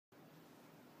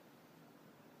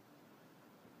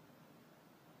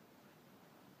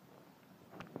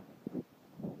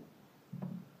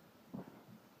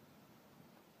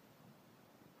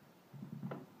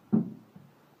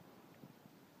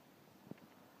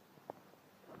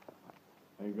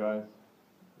Hey guys,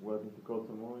 welcome to Koh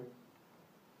Samui.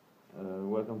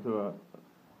 Welcome to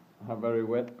a very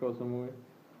wet Koh Samui.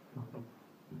 I'm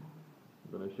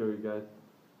gonna show you guys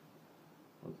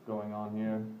what's going on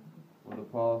here. For the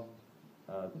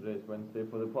past, today's Wednesday,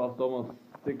 for the past almost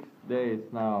 6 days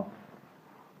now,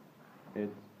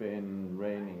 it's been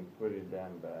raining pretty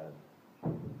damn bad.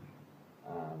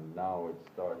 And now it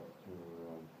starts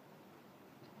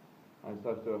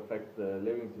to affect the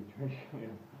living situation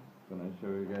here. Gonna show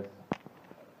you guys.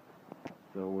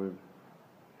 So we've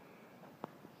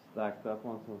stacked up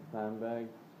on some sandbags.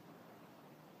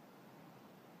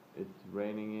 It's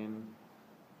raining in.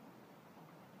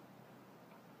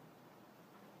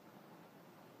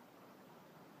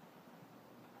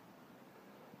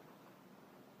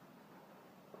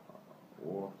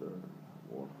 Water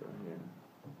here.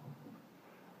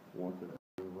 Water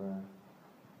everywhere.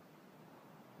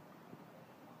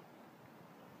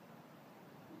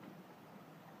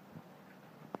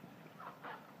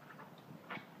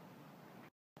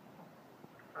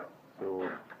 So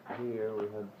here we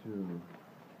had to.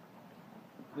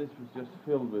 This was just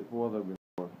filled with water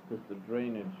before, because the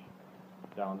drainage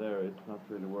down there is not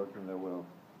really working that well.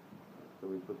 So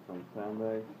we put some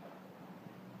sandbags.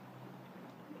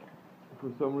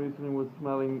 For some reason it was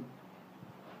smelling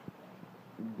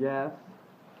gas.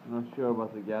 I'm not sure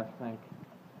about the gas tank.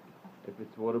 If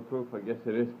it's waterproof, I guess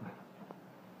it is.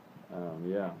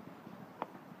 Yeah.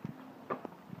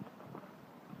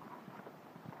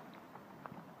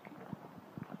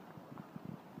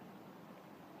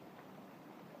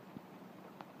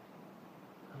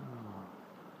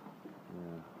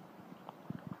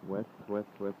 Wet.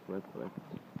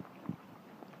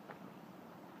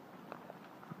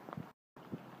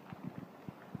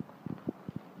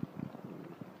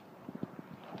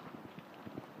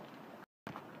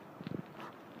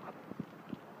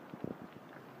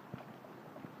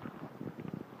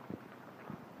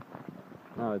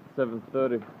 Now it's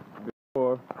 7:30.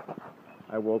 Before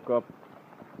I woke up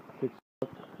 6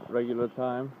 o'clock regular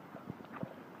time,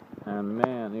 and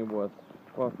man, it was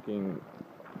fucking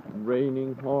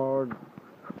raining hard.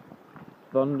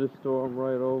 Thunderstorm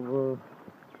right over.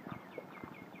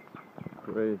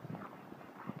 Crazy.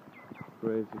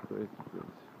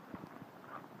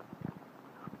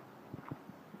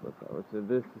 But I would say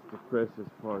this is the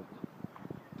craziest part.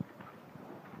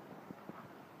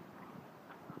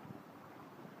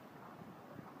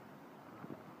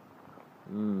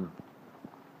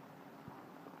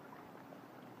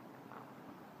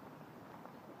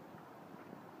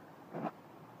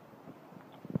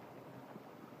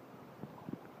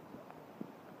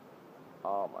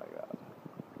 Oh my god.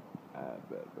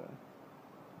 Bad.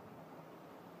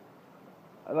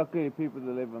 Luckily, people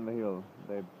that live on the hill,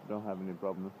 they don't have any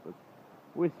problems, but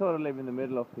we sort of live in the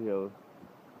middle of the hill,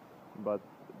 but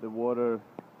the water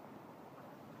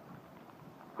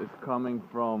is coming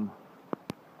from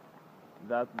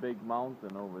that big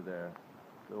mountain over there.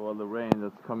 So all the rain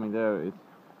that's coming there is,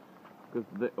 because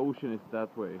the ocean is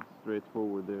that way, straight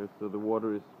forward there, so the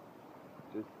water is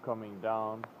just coming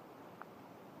down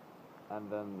and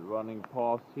then running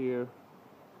past here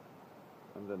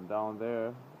and then down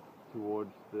there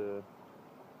towards the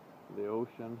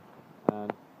ocean.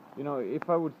 And you know, if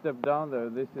I would step down there,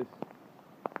 this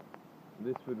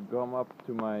would come up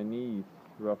to my knees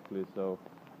roughly. So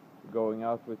going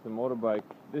out with the motorbike,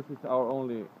 this is our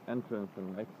only entrance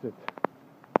and exit,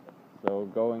 so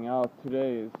going out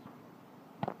today is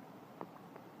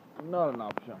not an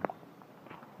option.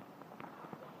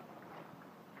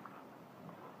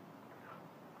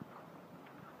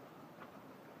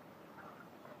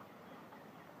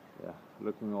 Yeah,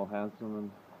 looking all handsome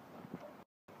in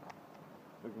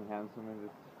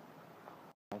this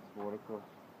nice watercourse.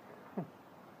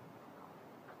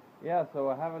 Yeah, so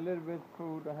I have a little bit of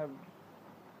food. I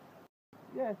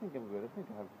think I'm good. I think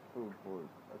I have food for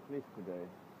at least today.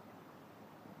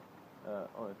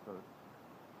 Sorry.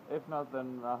 If not,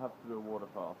 then I'll have to do a water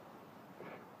fast.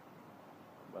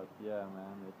 But yeah,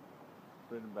 man, it's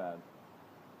pretty bad.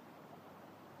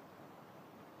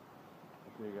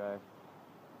 Okay, guys,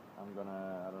 I'm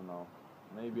gonna, I don't know,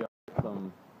 maybe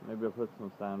I'll put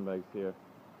some sandbags here.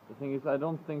 The thing is, I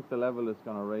don't think the level is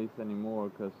gonna raise anymore,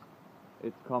 because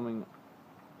it's coming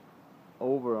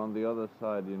over on the other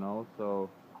side, you know, so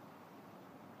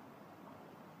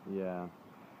yeah,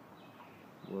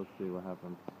 we'll see what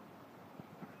happens.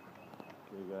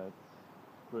 Okay guys,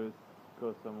 Chris,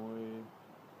 Koh Samui,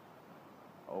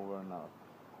 over and out.